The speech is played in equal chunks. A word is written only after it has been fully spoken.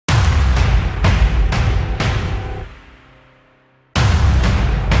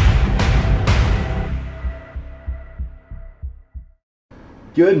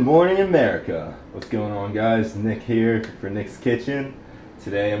Good morning, America. What's going on, guys? Nick here for Nick's Kitchen.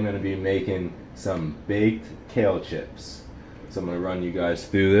 Today I'm going to be making some baked kale chips. So I'm going to run you guys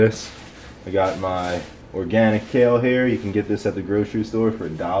through this. I got my organic kale here. You can get this at the grocery store for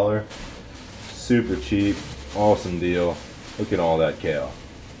 $1. Super cheap, awesome deal. Look at all that kale.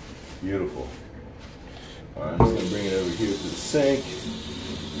 Beautiful. Alright, I'm just going to bring it over here to the sink.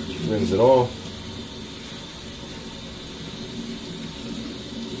 Rinse it off.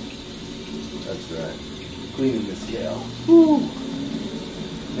 That's right. Cleaning this kale. Woo!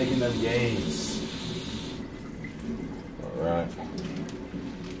 Making them gains. Alright.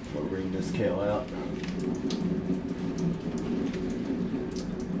 We'll bring this kale out.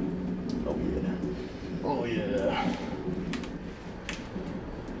 Oh yeah. Oh yeah.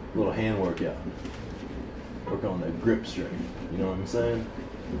 Little hand workout. Work on that grip strength. You know what I'm saying?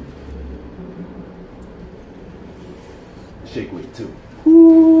 Shake weight too.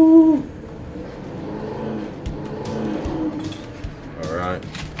 Woo! Alright,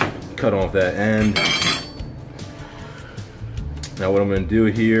 cut off that end. Now what I'm going to do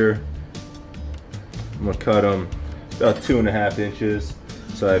here, I'm going to cut them about 2.5 inches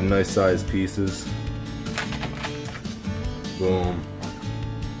so I have nice sized pieces. Boom.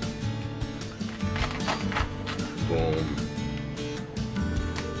 Boom.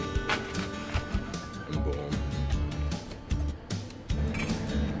 And boom.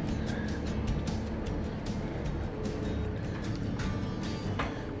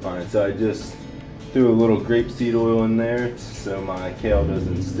 Alright, so I just threw a little grapeseed oil in there so my kale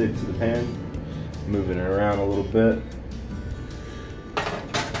doesn't stick to the pan. Moving it around a little bit.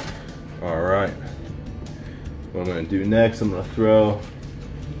 Alright. What I'm going to do next, I'm going to throw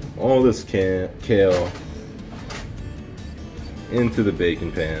all this kale into the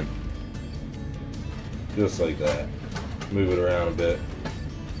baking pan. Just like that. Move it around a bit.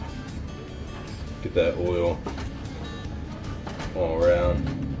 Get that oil all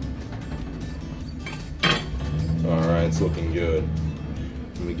around. Alright, it's looking good.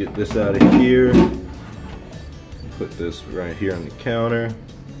 Let me get this out of here. Put this right here on the counter.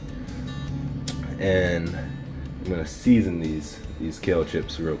 And I'm gonna season these kale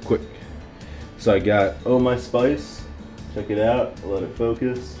chips real quick. So I got my spice. Check it out. Let it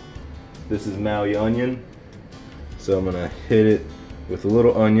focus. This is Maui onion. So I'm gonna hit it with a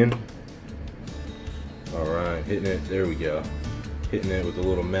little onion. Alright, hitting it, there we go. Hitting it with a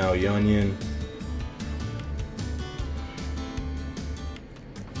little Maui onion.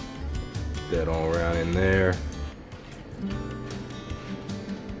 That all around in there.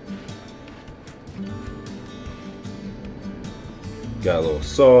 Got a little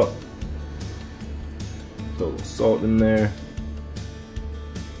salt. Put a little salt in there.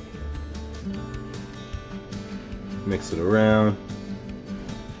 Mix it around.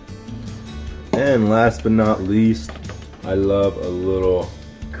 And last but not least, I love a little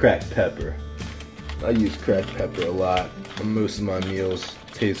cracked pepper. I use cracked pepper a lot on most of my meals.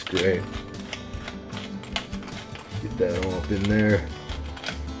 Tastes great. Get that all up in there.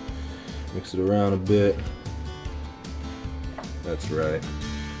 Mix it around a bit. That's right.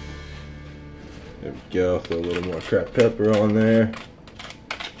 There we go. Throw a little more cracked pepper on there.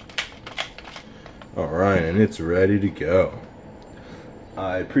 Alright, and it's ready to go.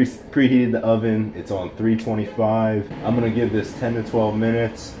 I preheated the oven. It's on 325. I'm going to give this 10 to 12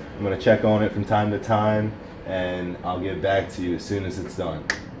 minutes. I'm going to check on it from time to time, and I'll get back to you as soon as it's done.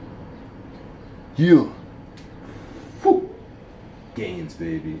 You. Gains,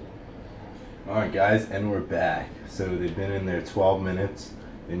 baby. Alright guys, and we're back. So they've been in there 12 minutes.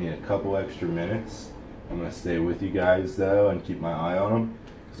 They need a couple extra minutes. I'm going to stay with you guys though and keep my eye on them,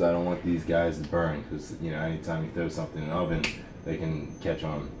 because I don't want these guys to burn, because you know, anytime you throw something in the oven, they can catch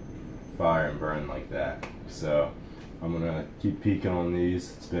on fire and burn like that. So I'm going to keep peeking on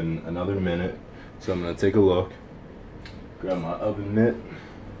these. It's been another minute, so I'm going to take a look. Grab my oven mitt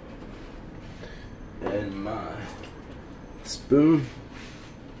and my spoon.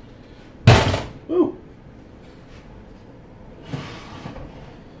 Woo!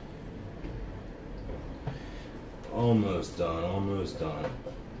 Almost done, almost done.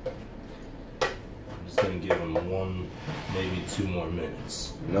 I'm just gonna give them 1, maybe 2 more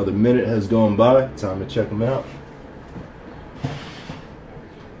minutes. Another minute has gone by. Time to check them out.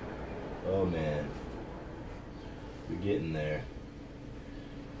 Oh man, we're getting there.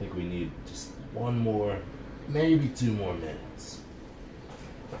 I think we need just 1 more, maybe 2 more minutes.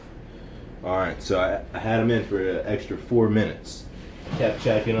 Alright, so I had them in for an extra 4 minutes. Kept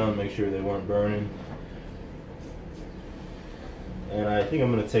checking them, make sure they weren't burning. And I think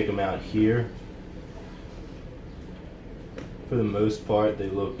I'm going to take them out here. for the most part, they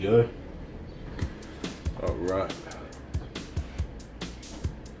look good. All right.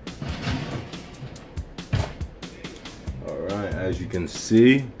 All right, as you can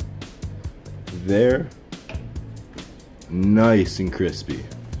see, they're nice and crispy.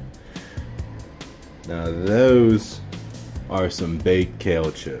 Now those are some baked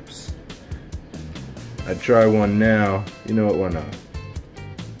kale chips. I'd try one now. You know what, why not?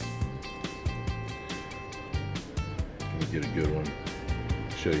 Let me get a good one.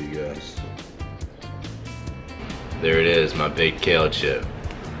 Show you guys. There it is, my baked kale chip.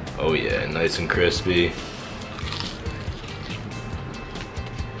 Oh yeah, nice and crispy.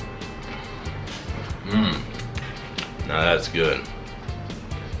 Now that's good.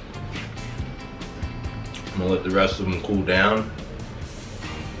 I'm gonna let the rest of them cool down.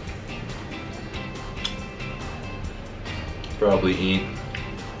 Probably eat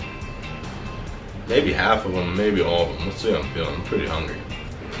maybe half of them, maybe all of them. Let's see how I'm feeling. I'm pretty hungry.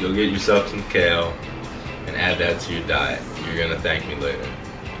 You'll get yourself some kale and add that to your diet. You're gonna thank me later.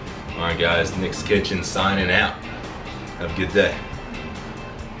 Alright guys, Nick's Kitchen signing out. Have a good day.